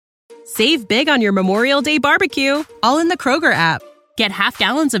Save big on your Memorial Day barbecue, all in the Kroger app. Get half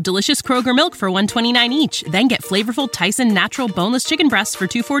gallons of delicious Kroger milk for $1.29 each. Then get flavorful Tyson natural boneless chicken breasts for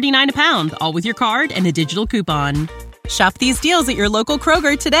 $2.49 a pound, all with your card and a digital coupon. Shop these deals at your local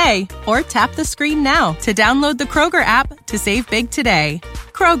Kroger today, or tap the screen now to download the Kroger app to save big today.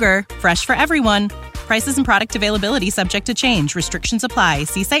 Kroger, fresh for everyone. Prices and product availability subject to change. Restrictions apply.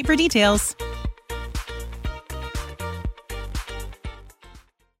 See site for details.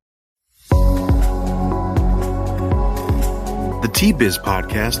 The T-Biz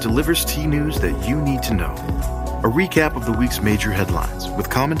podcast delivers tea news that you need to know. A recap of the week's major headlines with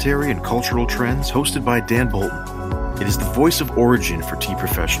commentary and cultural trends hosted by Dan Bolton. It is the voice of origin for tea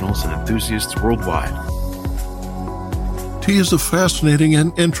professionals and enthusiasts worldwide. Tea is a fascinating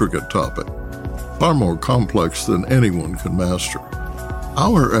and intricate topic, far more complex than anyone can master.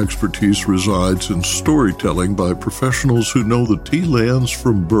 Our expertise resides in storytelling by professionals who know the tea lands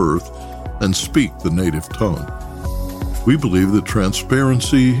from birth and speak the native tongue. We believe that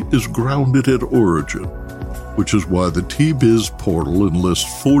transparency is grounded at origin, which is why the T-Biz portal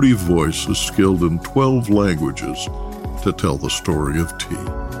enlists 40 voices skilled in 12 languages to tell the story of tea.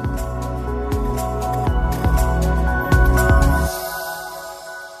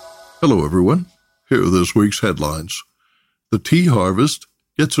 Hello, everyone. Here are this week's headlines. The tea harvest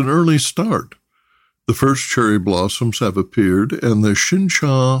gets an early start. The first cherry blossoms have appeared, and the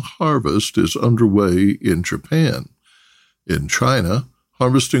Xinsha harvest is underway in Japan. In China,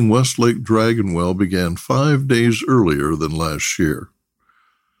 harvesting Westlake Dragonwell began 5 days earlier than last year.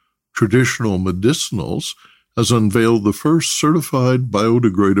 Traditional Medicinals has unveiled the first certified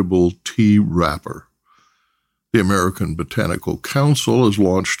biodegradable tea wrapper. The American Botanical Council has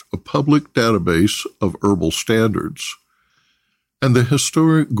launched a public database of herbal standards. And the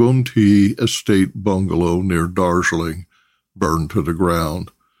historic Gonti Estate bungalow near Darjeeling burned to the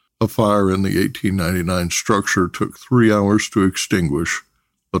ground. A fire in the 1899 structure took 3 hours to extinguish,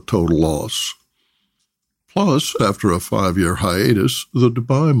 a total loss. Plus, after a 5-year hiatus, the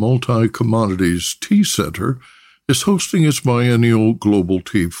Dubai Multi-Commodities Tea Center is hosting its biennial Global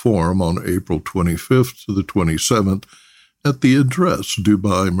Tea Forum on April 25th to the 27th at the Address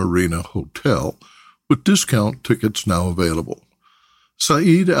Dubai Marina Hotel, with discount tickets now available.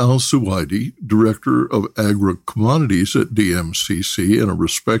 Saeed Al-Suwaidi, Director of Agri-Commodities at DMCC and a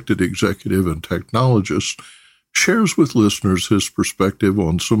respected executive and technologist, shares with listeners his perspective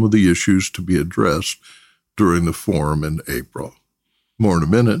on some of the issues to be addressed during the forum in April. More in a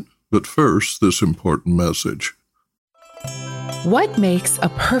minute, but first, this important message. What makes a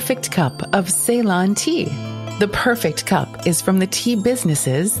perfect cup of Ceylon tea? The perfect cup is from the tea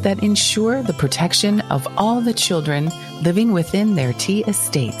businesses that ensure the protection of all the children living within their tea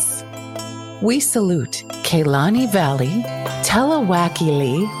estates. We salute Kailani Valley,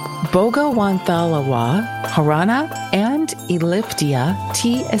 Telawakili, Bogawanthalawa, Harana, and Elliptia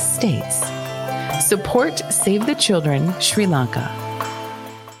tea estates. Support Save the Children, Sri Lanka.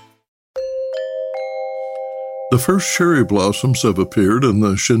 The first cherry blossoms have appeared and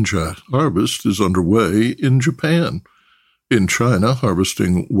the Xinsha harvest is underway in Japan. In China,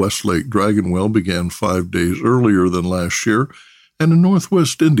 harvesting Westlake Dragonwell began 5 days earlier than last year, and in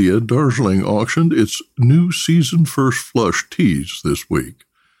northwest India, Darjeeling auctioned its new season first flush teas this week.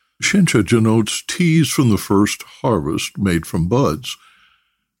 Xinsha denotes teas from the first harvest made from buds.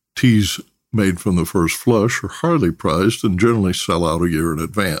 Teas made from the first flush are highly prized and generally sell out a year in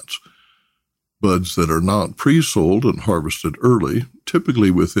advance. Buds that are not pre-sold and harvested early,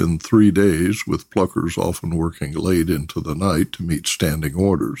 typically within 3 days, with pluckers often working late into the night to meet standing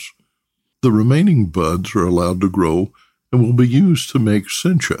orders. The remaining buds are allowed to grow and will be used to make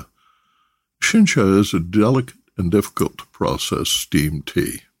Xinsha. Xinsha is a delicate and difficult-to-process steamed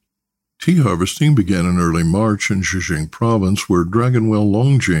tea. Tea harvesting began in early March in Zhejiang Province, where Dragonwell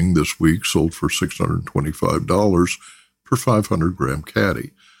Longjing this week sold for $625 per 500-gram caddy,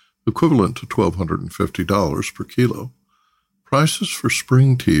 equivalent to $1,250 per kilo. Prices for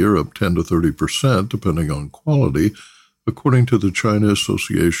spring tea are up 10 to 30% depending on quality, according to the China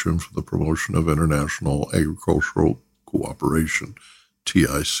Association for the Promotion of International Agricultural Cooperation,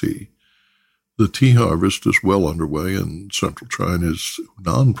 TIC. The tea harvest is well underway in central China's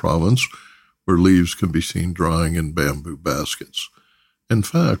Hunan province, where leaves can be seen drying in bamboo baskets. In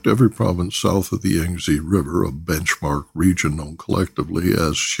fact, every province south of the Yangtze River, a benchmark region known collectively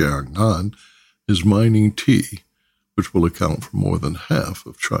as Xiangnan, is mining tea, which will account for more than half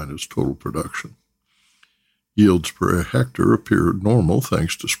of China's total production. Yields per hectare appear normal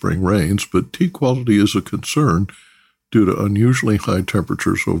thanks to spring rains, but tea quality is a concern due to unusually high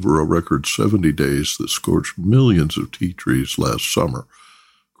temperatures over a record 70 days that scorched millions of tea trees last summer,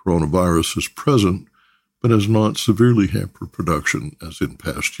 Coronavirus is present, but has not severely hampered production as in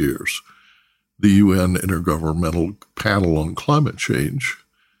past years. The UN Intergovernmental Panel on Climate Change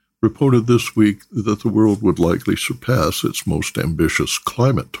reported this week that the world would likely surpass its most ambitious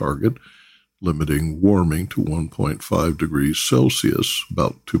climate target, limiting warming to 1.5 degrees Celsius,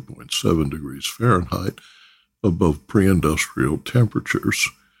 about 2.7 degrees Fahrenheit, above pre-industrial temperatures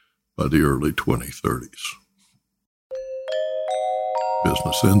by the early 2030s.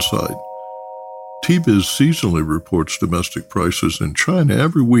 Business Insight. TBiz seasonally reports domestic prices in China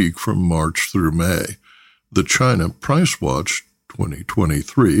every week from March through May. The China Price Watch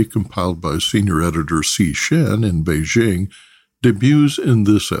 2023, compiled by senior editor C. Shen in Beijing, debuts in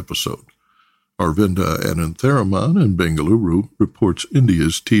this episode. Arvinda Anantharaman in Bengaluru reports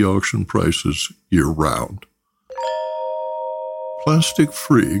India's tea auction prices year-round.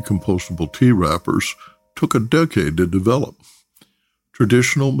 Plastic-free compostable tea wrappers took a decade to develop.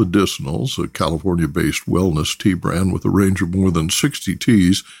 Traditional Medicinals, a California-based wellness tea brand with a range of more than 60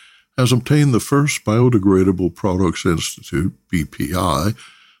 teas, has obtained the first Biodegradable Products Institute, BPI,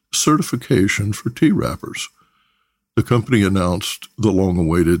 certification for tea wrappers. The company announced the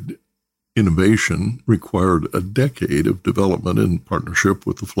long-awaited innovation required a decade of development in partnership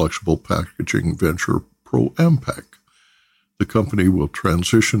with the flexible packaging venture ProAmpac. The company will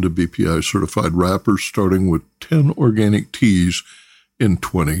transition to BPI-certified wrappers starting with 10 organic teas in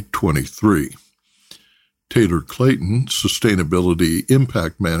 2023. Taylor Clayton, Sustainability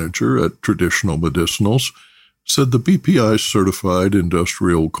Impact Manager at Traditional Medicinals, said the BPI-certified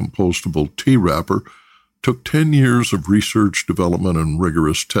industrial compostable tea wrapper took 10 years of research, development, and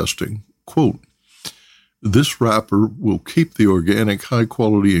rigorous testing. Quote, "This wrapper will keep the organic,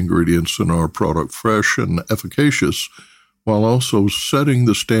 high-quality ingredients in our product fresh and efficacious, while also setting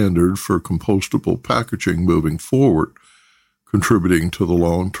the standard for compostable packaging moving forward, contributing to the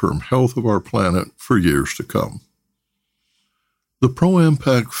long-term health of our planet for years to come." The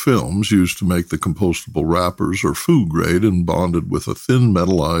ProAmpac films used to make the compostable wrappers are food-grade and bonded with a thin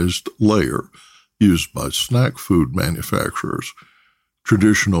metallized layer used by snack food manufacturers.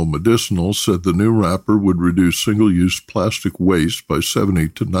 Traditional Medicinal said the new wrapper would reduce single-use plastic waste by 70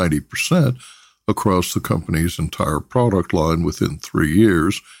 to 90% across the company's entire product line within 3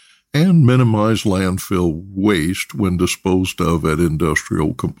 years, and minimize landfill waste when disposed of at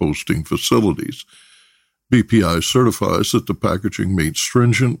industrial composting facilities. BPI certifies that the packaging meets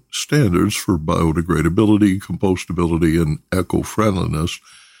stringent standards for biodegradability, compostability, and eco-friendliness,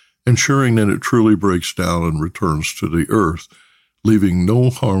 ensuring that it truly breaks down and returns to the earth, leaving no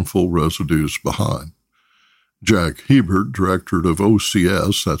harmful residues behind. Jack Hebert, director of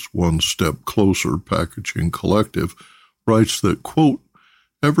OCS, that's One Step Closer Packaging Collective, writes that, quote,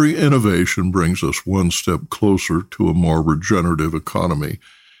 "Every innovation brings us one step closer to a more regenerative economy.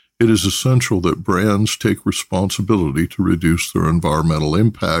 It is essential that brands take responsibility to reduce their environmental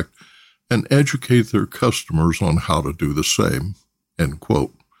impact and educate their customers on how to do the same." End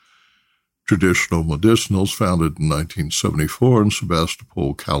quote. Traditional Medicinals, founded in 1974 in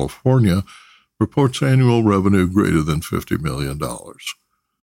Sebastopol, California, reports annual revenue greater than $50 million.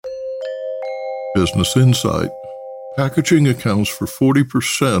 Business Insight. Packaging accounts for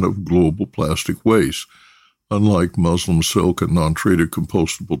 40% of global plastic waste. Unlike muslin, silk, and non-treated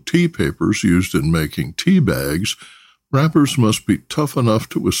compostable tea papers used in making tea bags, wrappers must be tough enough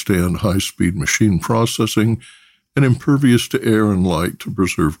to withstand high-speed machine processing and impervious to air and light to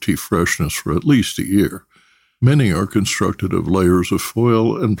preserve tea freshness for at least a year. Many are constructed of layers of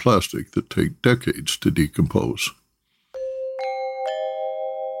foil and plastic that take decades to decompose.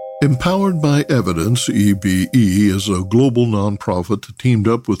 Empowered by Evidence, EBE is a global nonprofit that teamed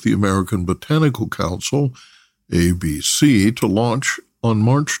up with the American Botanical Council, ABC, to launch on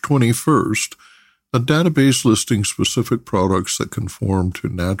March 21st a database listing specific products that conform to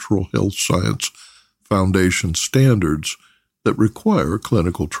Natural Health Science Foundation standards that require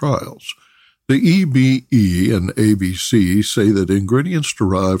clinical trials. The EBE and ABC say that ingredients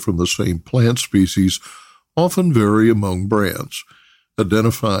derived from the same plant species often vary among brands.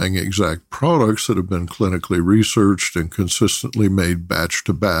 Identifying exact products that have been clinically researched and consistently made batch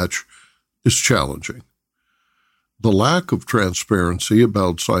to batch is challenging. The lack of transparency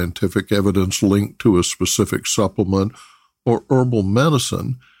about scientific evidence linked to a specific supplement or herbal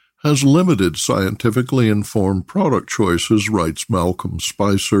medicine has limited scientifically informed product choices, writes Malcolm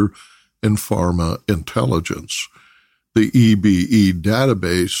Spicer in Pharma Intelligence. The EBE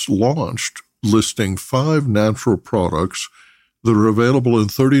database launched listing 5 natural products that are available in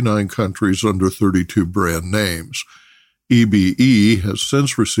 39 countries under 32 brand names. EBE has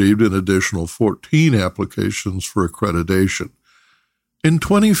since received an additional 14 applications for accreditation. In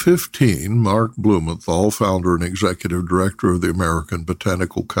 2015, Mark Blumenthal, founder and executive director of the American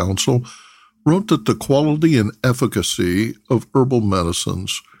Botanical Council, wrote that the quality and efficacy of herbal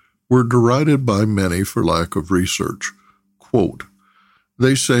medicines were derided by many for lack of research. Quote,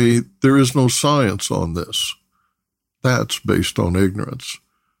 "They say there is no science on this. That's based on ignorance.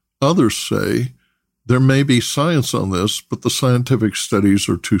 Others say there may be science on this, but the scientific studies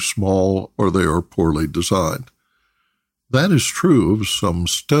are too small or they are poorly designed." That is true of some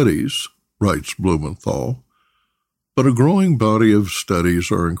studies, writes Blumenthal, but a growing body of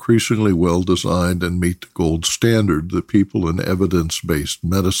studies are increasingly well-designed and meet the gold standard that people in evidence-based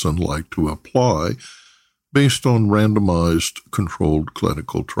medicine like to apply based on randomized controlled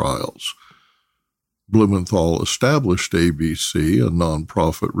clinical trials. Blumenthal established ABC, a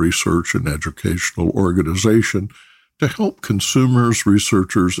nonprofit research and educational organization, to help consumers,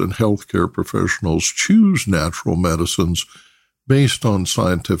 researchers, and healthcare professionals choose natural medicines based on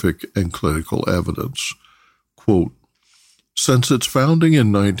scientific and clinical evidence. Quote, "Since its founding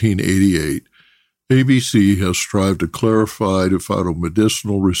in 1988, ABC has strived to clarify to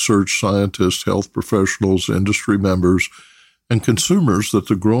phytomedicinal research scientists, health professionals, industry members, and consumers that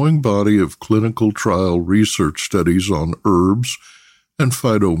the growing body of clinical trial research studies on herbs and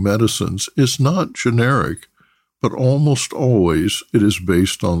phytomedicines is not generic, but almost always it is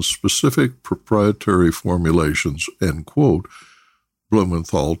based on specific proprietary formulations," end quote,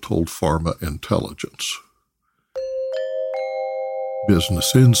 Blumenthal told Pharma Intelligence.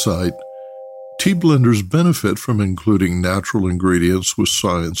 Business Insight. Tea blenders benefit from including natural ingredients with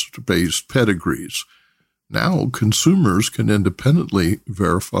science-based pedigrees. Now consumers can independently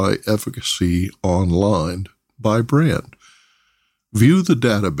verify efficacy online by brand. View the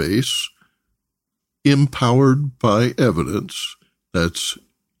database Empowered by Evidence, that's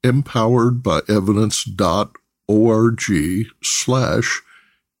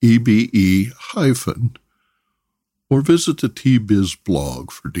empoweredbyevidence.org/EBE- or visit the Tea-Biz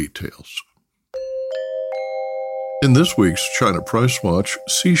blog for details. In this week's China Price Watch,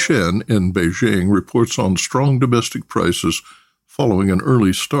 Xishen in Beijing reports on strong domestic prices following an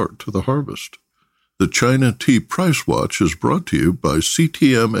early start to the harvest. The China Tea Price Watch is brought to you by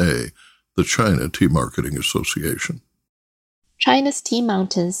CTMA, the China Tea Marketing Association. China's tea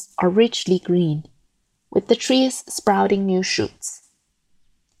mountains are richly green, with the trees sprouting new shoots.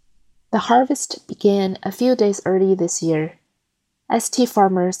 The harvest began a few days early this year, as tea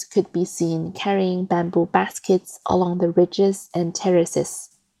farmers could be seen carrying bamboo baskets along the ridges and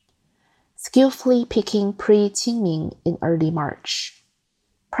terraces, skillfully picking pre-Qingming in early March.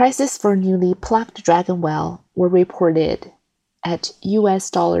 Prices for newly plucked dragonwell were reported at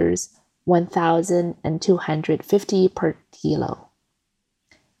 $1,250 per kilo.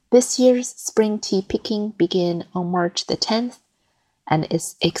 This year's spring tea picking began on March the 10th and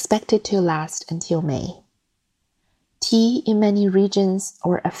is expected to last until May. Tea in many regions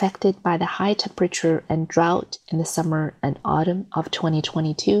were affected by the high temperature and drought in the summer and autumn of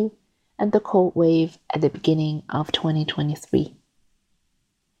 2022 and the cold wave at the beginning of 2023.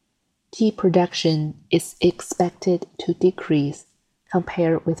 Tea production is expected to decrease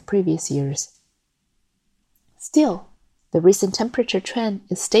compared with previous years. Still, the recent temperature trend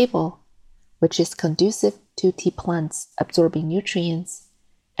is stable, which is conducive to tea plants absorbing nutrients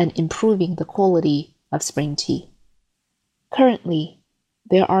and improving the quality of spring tea. Currently,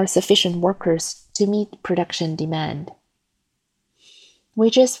 there are sufficient workers to meet production demand.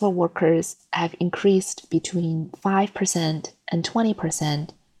 Wages for workers have increased between 5% and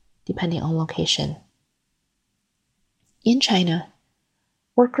 20%, depending on location. In China,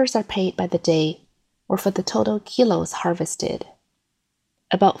 workers are paid by the day or for the total kilos harvested,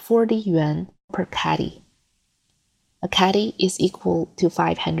 about 40 yuan per caddy. A caddy is equal to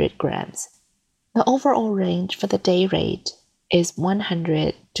 500 grams. The overall range for the day rate is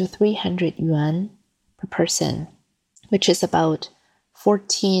 100 to 300 yuan per person, which is about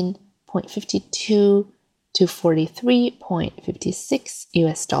 14.52 to 43.56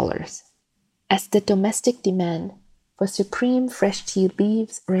 US dollars. As the domestic demand for supreme fresh tea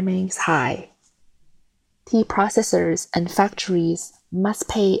leaves remains high, tea processors and factories must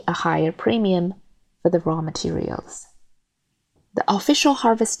pay a higher premium for the raw materials. The official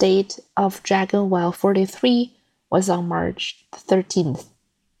harvest date of Dragonwell 43 was on March 13th,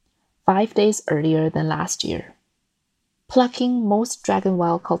 5 days earlier than last year. Plucking most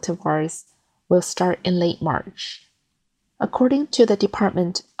Dragonwell cultivars will start in late March. According to the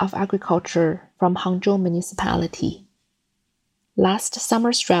Department of Agriculture from Hangzhou Municipality, last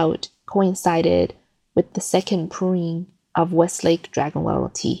summer's drought coincided with the second pruning of Westlake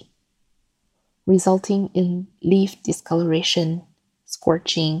Dragonwell tea, resulting in leaf discoloration,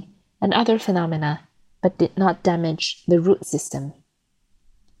 scorching, and other phenomena, but did not damage the root system.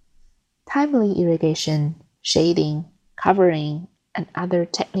 Timely irrigation, shading, covering, and other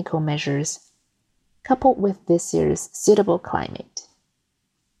technical measures, coupled with this year's suitable climate.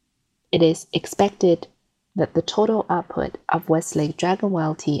 It is expected that the total output of Westlake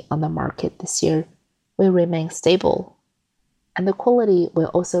Dragonwell tea on the market this year will remain stable, and the quality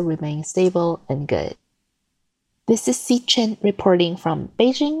will also remain stable and good. This is Si Chen reporting from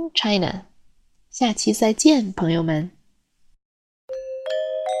Beijing, China. 下期再见，朋友们。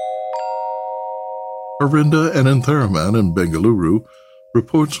Arinda Anantharaman in Bengaluru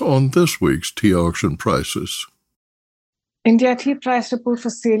reports on this week's tea auction prices. India Tea Price Report for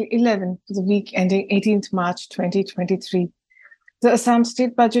Sale 11 for the week ending 18th March 2023. The Assam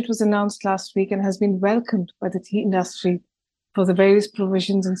State Budget was announced last week and has been welcomed by the tea industry for the various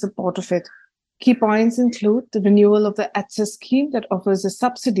provisions in support of it. Key points include the renewal of the Access scheme that offers a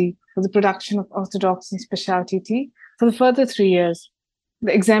subsidy for the production of orthodox and specialty tea for the further 3 years,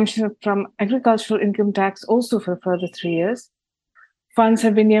 the exemption from agricultural income tax also for the further 3 years. Funds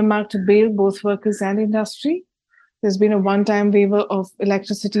have been earmarked to bail both workers and industry. There's been a one-time waiver of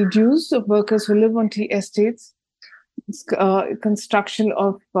electricity dues of workers who live on tea estates. Construction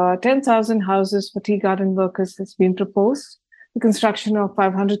of 10,000 houses for tea garden workers has been proposed. The construction of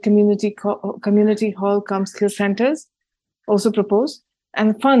 500 community hall cum skill centers also proposed.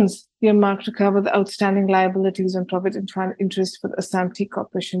 And funds earmarked to cover the outstanding liabilities on provident fund interest for the Assam Tea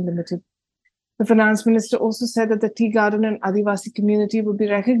Corporation Limited. The finance minister also said that the tea garden and Adivasi community will be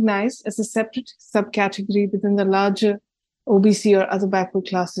recognized as a separate subcategory within the larger OBC or other backward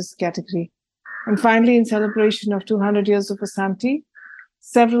classes category. And finally, in celebration of 200 years of Assam tea,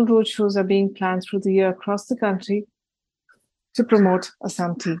 several roadshows are being planned through the year across the country to promote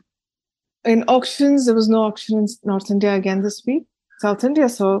Assam tea. In auctions, there was no auction in North India again this week. South India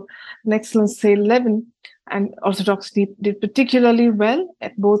saw an excellent sale 11, and Orthodox tea did particularly well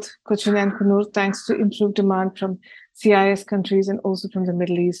at both Cochin and Kannur, thanks to improved demand from CIS countries and also from the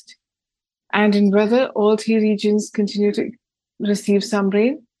Middle East. And in weather, all three regions continue to receive some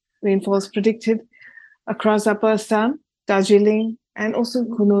rain. Rainfall is predicted across Upper Assam, Darjeeling, and also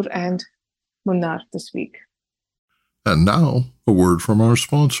Kannur and Munnar this week. And now, a word from our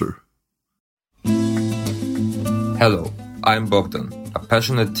sponsor. Hello, I'm Bogdan, a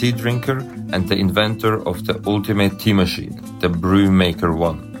passionate tea drinker and the inventor of the ultimate tea machine, the Brew Maker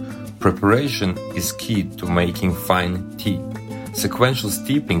 1. Preparation is key to making fine tea. Sequential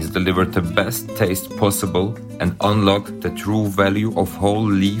steepings deliver the best taste possible and unlock the true value of whole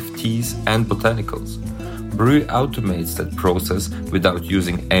leaf teas and botanicals. Brew automates that process without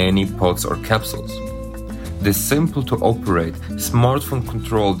using any pots or capsules. This simple-to-operate,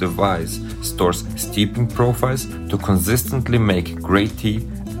 smartphone-controlled device stores steeping profiles to consistently make great tea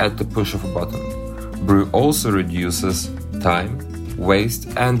at the push of a button. Brew also reduces time, waste,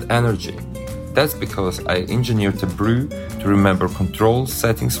 and energy. That's because I engineered the brew to remember control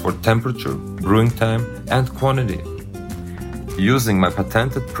settings for temperature, brewing time, and quantity. Using my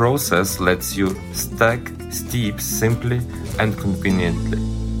patented process lets you stack steep simply and conveniently.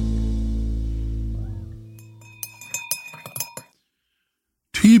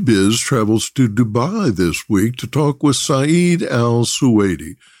 T-Biz travels to Dubai this week to talk with Saeed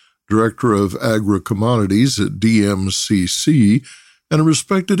Al-Suwaidi, Director of Agri-Commodities at DMCC and a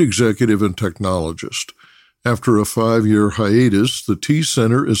respected executive and technologist. After a 5-year hiatus, the Tea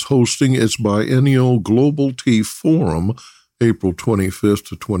Center is hosting its biennial Global Tea Forum, April 25th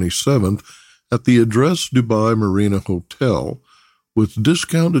to 27th, at the Address Dubai Marina Hotel, with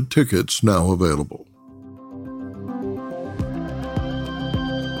discounted tickets now available.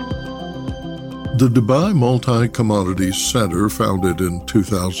 The Dubai Multi-Commodities Center, founded in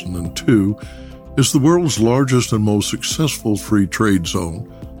 2002, is the world's largest and most successful free trade zone,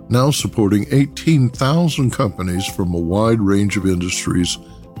 now supporting 18,000 companies from a wide range of industries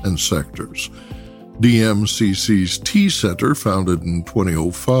and sectors. DMCC's Tea Center, founded in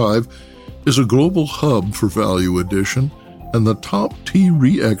 2005, is a global hub for value addition and the top tea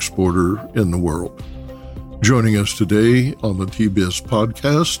re-exporter in the world. Joining us today on the T-Biz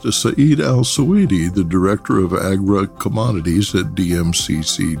podcast is Saeed Al-Suwaidi, the Director of Agri-Commodities at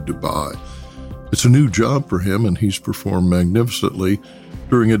DMCC Dubai. It's a new job for him, and he's performed magnificently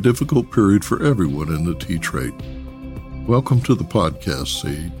during a difficult period for everyone in the tea trade. Welcome to the podcast,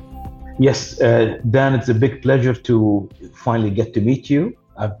 Saeed. Yes, Dan, it's a big pleasure to finally get to meet you.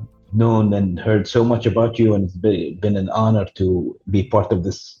 I've known and heard so much about you, and it's been an honor to be part of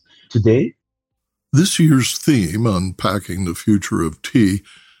this today. This year's theme, Unpacking the Future of Tea,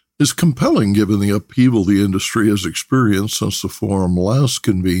 is compelling given the upheaval the industry has experienced since the forum last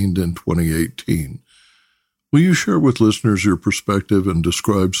convened in 2018. Will you share with listeners your perspective and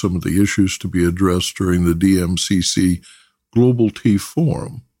describe some of the issues to be addressed during the DMCC Global Tea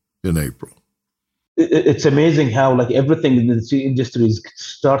Forum in April? It's amazing how everything in the tea industry is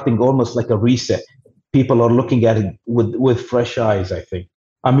starting almost like a reset. People are looking at it with fresh eyes, I think.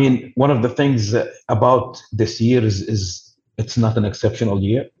 I mean, one of the things about this year is it's not an exceptional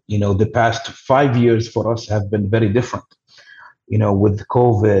year. The past 5 years for us have been very different. With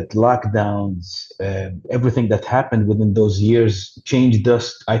COVID, lockdowns, everything that happened within those years changed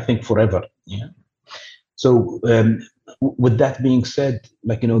us, I think, forever. Yeah. So with that being said,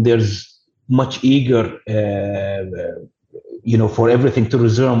 there's much eager, for everything to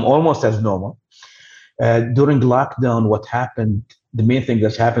resume almost as normal. During lockdown, what happened, the main thing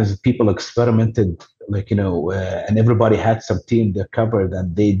that happens is people experimented, and everybody had some tea in their cupboard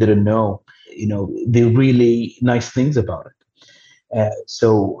and they didn't know, the really nice things about it.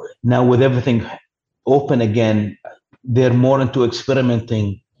 So now with everything open again, they're more into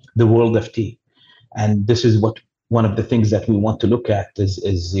experimenting the world of tea. And this is one of the things that we want to look at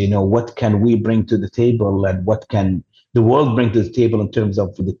is what can we bring to the table and what can the world bring to the table in terms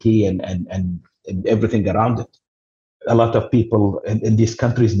of the tea and everything around it. A lot of people in these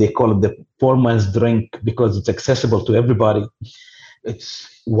countries, they call it the poor man's drink because it's accessible to everybody.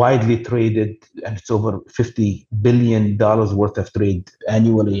 It's widely traded and it's over $50 billion worth of trade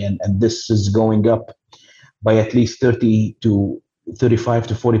annually. And this is going up by at least 35 to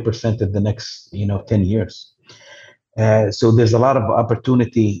 40% in the next 10 years. So there's a lot of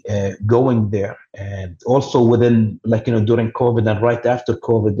opportunity going there. And also within during COVID and right after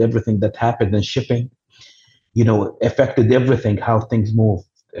COVID, everything that happened in shipping, affected everything, how things moved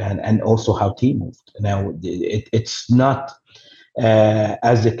and also how tea moved. Now it's not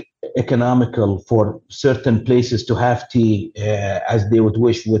as economical for certain places to have tea as they would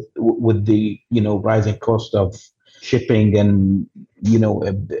wish with the rising cost of shipping and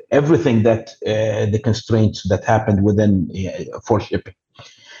everything that the constraints that happened within for shipping.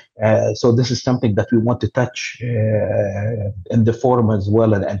 So this is something that we want to touch in the forum as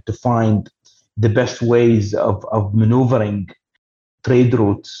well, and to find the best ways of maneuvering trade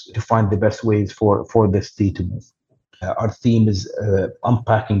routes to find the best ways for this tea to move. Our theme is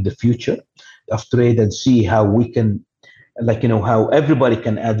unpacking the future of trade and see how we can, how everybody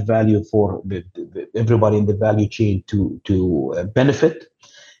can add value for everybody in the value chain to benefit,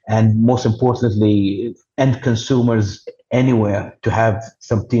 and most importantly, end consumers anywhere to have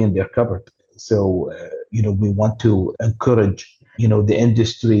some tea in their cupboard. So, we want to encourage, the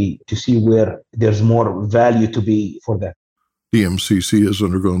industry to see where there's more value to be for that. The MCC has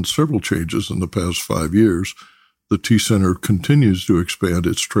undergone several changes in the past 5 years. The Tea Center continues to expand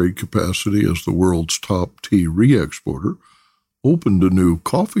its trade capacity as the world's top tea re-exporter, opened a new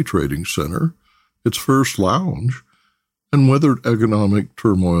coffee trading center, its first lounge, and weathered economic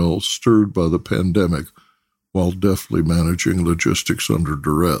turmoil stirred by the pandemic while deftly managing logistics under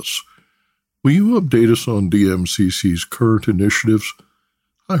duress. Will you update us on DMCC's current initiatives?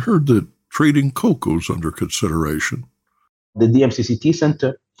 I heard that trading cocoa is under consideration. The DMCC Tea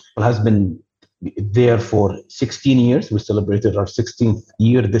Center has been there for 16 years. We celebrated our 16th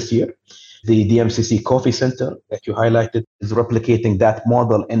year this year. The DMCC Coffee Center that you highlighted is replicating that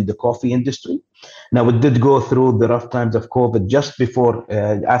model in the coffee industry. Now, it did go through the rough times of COVID just before,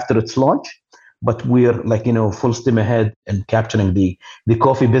 after its launch, but we're full steam ahead in capturing the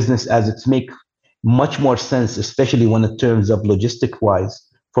coffee business as it's make much more sense, especially when in terms of logistic-wise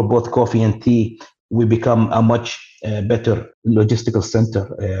for both coffee and tea. We become a much better logistical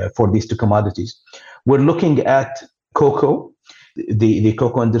center for these two commodities. We're looking at cocoa. The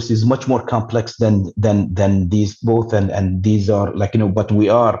cocoa industry is much more complex than these both, and these are but we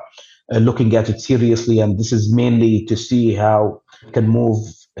are looking at it seriously, and this is mainly to see how it can move.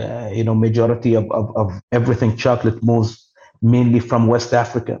 Majority of everything chocolate moves mainly from West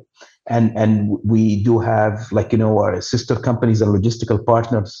Africa, and we do have our sister companies and logistical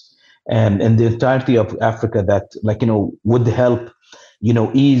partners. And the entirety of Africa that would help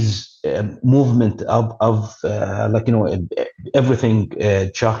ease movement of everything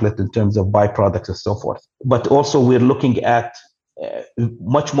chocolate in terms of byproducts and so forth. But also we're looking at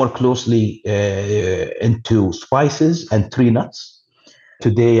much more closely into spices and tree nuts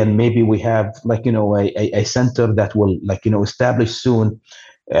today, and maybe we have a center that will establish soon,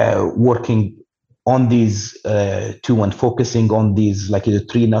 working on these two and focusing on these the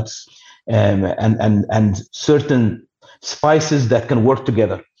tree nuts and certain spices that can work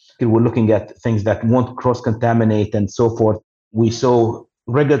together. We're looking at things that won't cross-contaminate and so forth. We saw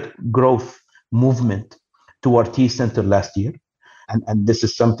record growth movement to our tea center last year. And this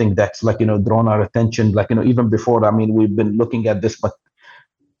is something that's drawn our attention, even before. I mean, we've been looking at this, but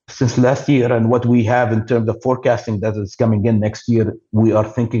since last year and what we have in terms of forecasting that is coming in next year, we are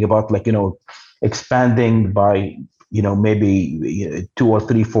thinking about expanding by maybe 2 or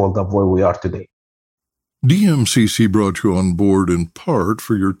 3-fold of where we are today. DMCC brought you on board in part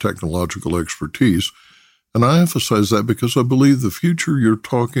for your technological expertise, and I emphasize that because I believe the future you're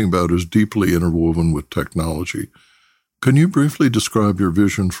talking about is deeply interwoven with technology. Can you briefly describe your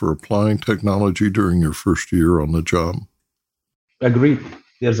vision for applying technology during your first year on the job? Agreed.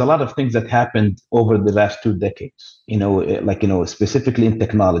 There's a lot of things that happened over the last 2 decades, specifically in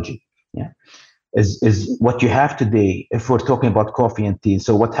technology. Yeah. Is what you have today, if we're talking about coffee and tea.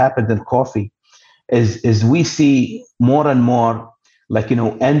 So what happened in coffee is we see more and more,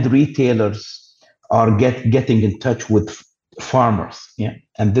 end retailers are getting in touch with farmers. Yeah.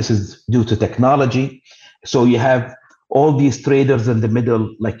 And this is due to technology. So you have all these traders in the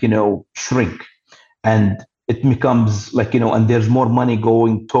middle, shrink, and it becomes and there's more money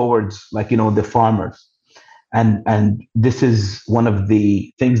going towards the farmers. And this is one of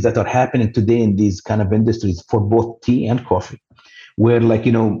the things that are happening today in these kind of industries for both tea and coffee, where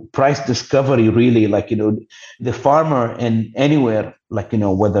price discovery really, the farmer in anywhere,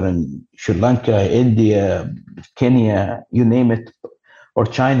 whether in Sri Lanka, India, Kenya, you name it, or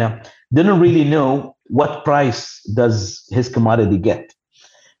China, didn't really know what price does his commodity get.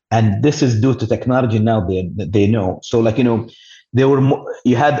 And this is due to technology. Now they know. So there were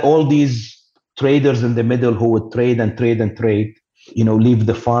you had all these traders in the middle who would trade, leave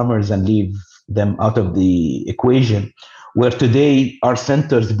the farmers and leave them out of the equation. Where today our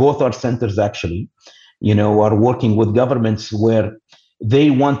centers, both our centers actually, are working with governments where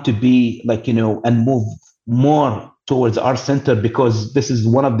they want to be and move more towards our center, because this is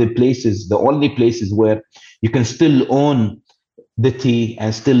one of the places, the only places where you can still own the tea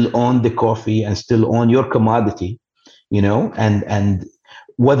and still own the coffee and still own your commodity, and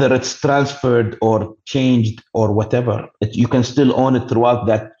whether it's transferred or changed or whatever, you can still own it throughout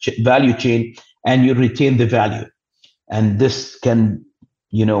that value chain, and you retain the value. And this can,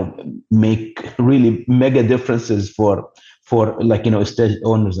 make really mega differences for estate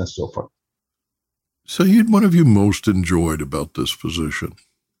owners and so forth. Saeed, what have you most enjoyed about this position?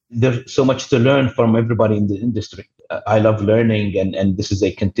 There's so much to learn from everybody in the industry. I love learning, and this is a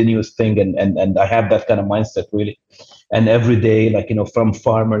continuous thing, and I have that kind of mindset really. And every day, from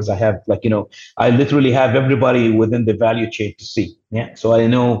farmers, I have I literally have everybody within the value chain to see. Yeah. So I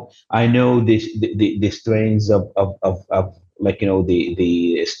know the strains of the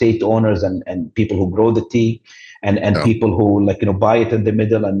estate owners and people who grow the tea, and people who buy it in the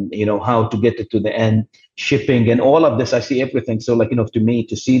middle, and how to get it to the end, shipping and all of this. I see everything. So to me,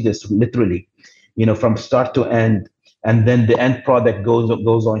 to see this literally, from start to end, and then the end product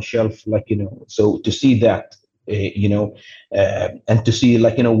goes on shelf, so to see that, and to see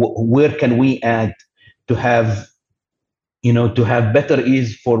where can we add to have better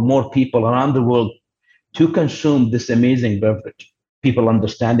ease for more people around the world to consume this amazing beverage. People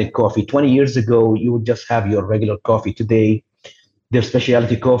understanding coffee. 20 years ago, you would just have your regular coffee. Today, there's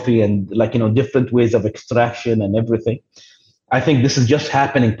specialty coffee and different ways of extraction and everything. I think this is just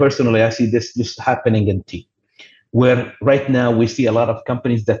happening. Personally, I see this just happening in tea, where right now we see a lot of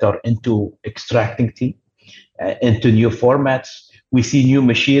companies that are into extracting tea, into new formats. We see new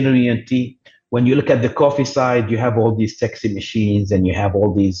machinery in tea. When you look at the coffee side, you have all these sexy machines, and you have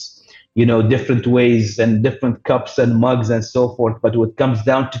all these different ways and different cups and mugs and so forth. But when it comes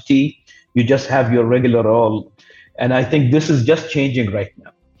down to tea, you just have your regular roll. And I think this is just changing right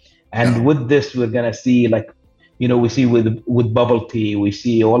now. And with this, we're going to see we see with bubble tea, we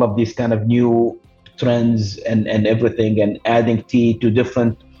see all of these kind of new trends and everything, and adding tea to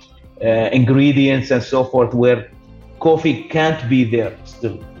different ingredients and so forth, where coffee can't be there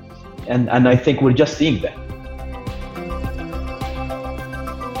still. And I think we're just seeing that.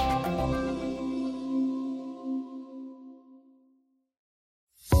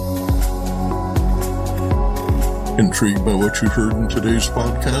 Intrigued by what you heard in today's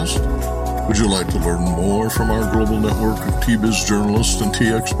podcast? Would you like to learn more from our global network of Tea-Biz journalists and tea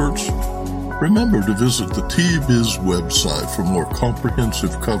experts? Remember to visit the Tea-Biz website for more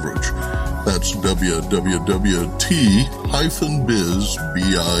comprehensive coverage. That's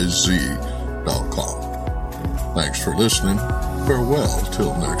www.tea-biz.com. Thanks for listening. Farewell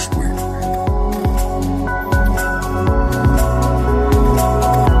till next week.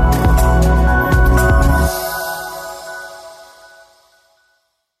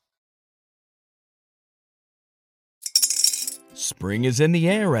 Spring is in the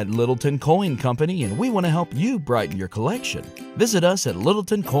air at Littleton Coin Company, and we want to help you brighten your collection. Visit us at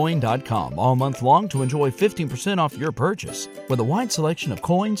littletoncoin.com all month long to enjoy 15% off your purchase. With a wide selection of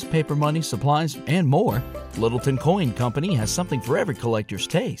coins, paper money, supplies, and more, Littleton Coin Company has something for every collector's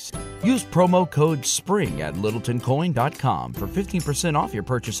taste. Use promo code SPRING at littletoncoin.com for 15% off your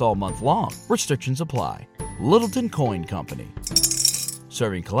purchase all month long. Restrictions apply. Littleton Coin Company.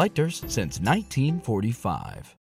 Serving collectors since 1945.